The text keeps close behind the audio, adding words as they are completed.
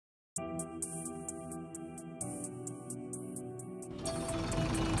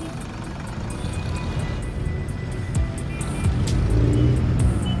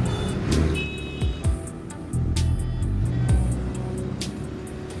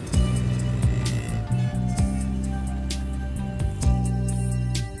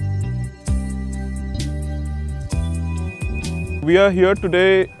We are here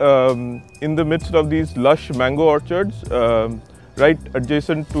today in the midst of these lush mango orchards, right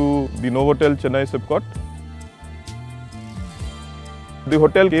adjacent to the Novotel Chennai Sipcot. The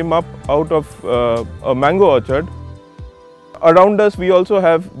hotel came up out of a mango orchard. Around us, we also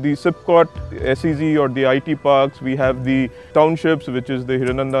have the Sipcot, SEZ or the IT parks. We have the townships, which is the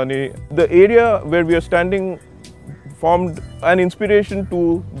Hiranandani. The area where we are standing formed an inspiration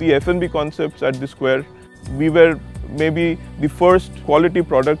to the F&B concepts at the square. We were maybe the first quality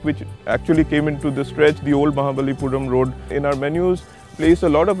product which actually came into the stretch. The old Mahabalipuram road in our menus place a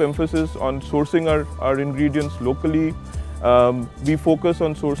lot of emphasis on sourcing our ingredients locally. We focus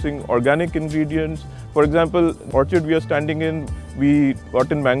on sourcing organic ingredients. For example, orchard we are standing in, we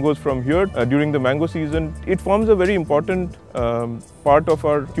got in mangoes from here during the mango season. It forms a very important part of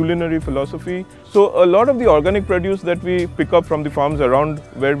our culinary philosophy. So a lot of the organic produce that we pick up from the farms around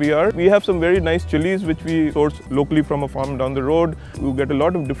where we are, we have some very nice chilies which we source locally from a farm down the road. You get a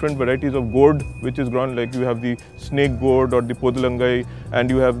lot of different varieties of gourd which is grown, like you have the snake gourd or the podalangai, and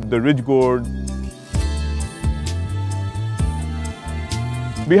you have the ridge gourd.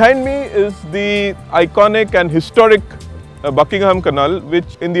 Behind me is the iconic and historic Buckingham Canal,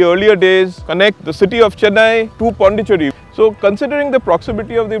 which in the earlier days connect the city of Chennai to Pondicherry. So considering the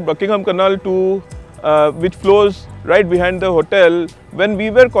proximity of the Buckingham Canal to which flows right behind the hotel, when we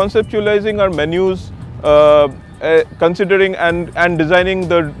were conceptualizing our menus, considering and designing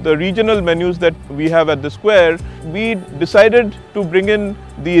the regional menus that we have at the square, we decided to bring in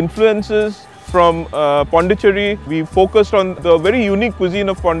the influences from Pondicherry. We focused on the very unique cuisine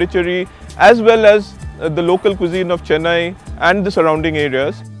of Pondicherry as well as the local cuisine of Chennai and the surrounding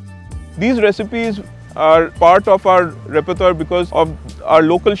areas. These recipes are part of our repertoire because of our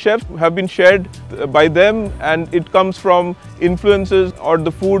local chefs have been shared by them, and it comes from influences or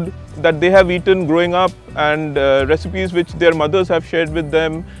the food that they have eaten growing up, and recipes which their mothers have shared with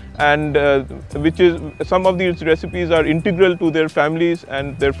them, and which is some of these recipes are integral to their families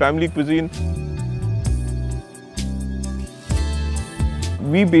and their family cuisine.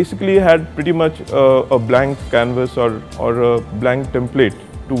 We basically had pretty much a blank canvas or a blank template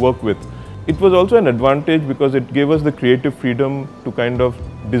to work with. It was also an advantage because it gave us the creative freedom to kind of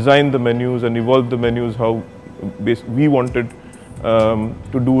design the menus and evolve the menus how we wanted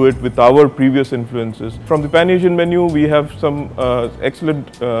to do it with our previous influences. From the Pan-Asian menu, we have some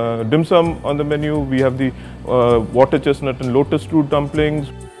excellent dim sum on the menu. We have the water chestnut and lotus root dumplings.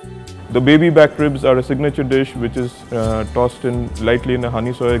 The baby back ribs are a signature dish which is tossed in lightly in a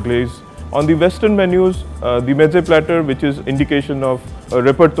honey soya glaze. On the Western menus, the mezze platter, which is indication of a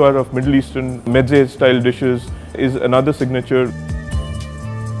repertoire of Middle Eastern mezze style dishes, is another signature.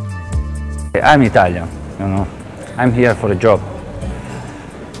 I'm Italian, you know. I'm here for a job.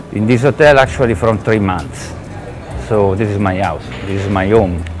 In this hotel actually from 3 months. So this is my house, this is my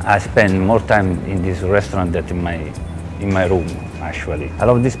home. I spend more time in this restaurant than in my room. Actually, I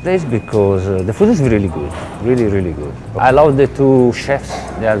love this place because the food is really good, really good. I love the two chefs,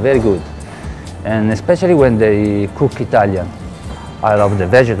 they are very good. And especially when they cook Italian. I love the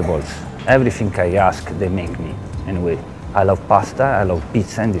vegetables. Everything I ask, they make me. Anyway, I love pasta, I love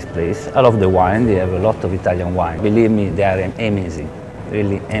pizza in this place. I love the wine, they have a lot of Italian wine. Believe me, they are amazing,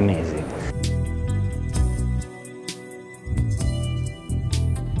 really amazing.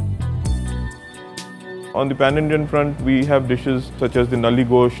 On the Pan-Indian front, we have dishes such as the nalli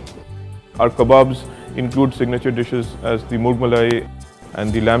gosht. Our kebabs include signature dishes as the murg malai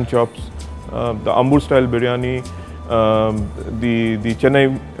and the lamb chops, the Ambur style biryani, the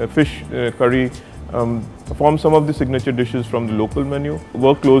Chennai fish curry form some of the signature dishes from the local menu.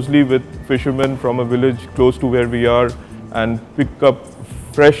 Work closely with fishermen from a village close to where we are and pick up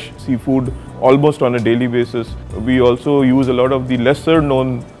fresh seafood almost on a daily basis. We also use a lot of the lesser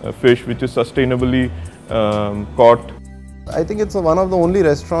known fish which is sustainably caught. I think it's one of the only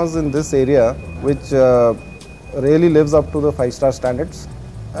restaurants in this area which really lives up to the 5-star standards.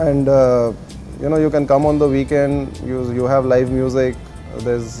 And you know, you can come on the weekend, you have live music,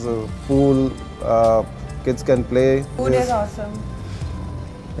 there's pool, kids can play. Food is awesome.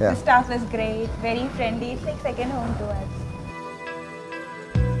 Yeah. The staff is great, very friendly. It's like second home to us.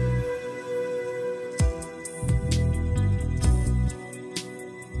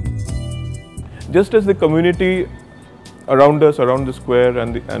 Just as the community around us, around the square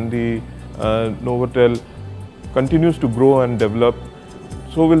and the Novotel continues to grow and develop,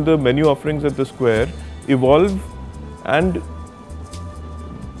 so will the menu offerings at the square evolve, and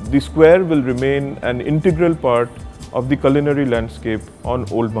the square will remain an integral part of the culinary landscape on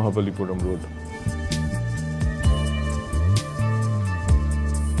Old Mahabalipuram Road.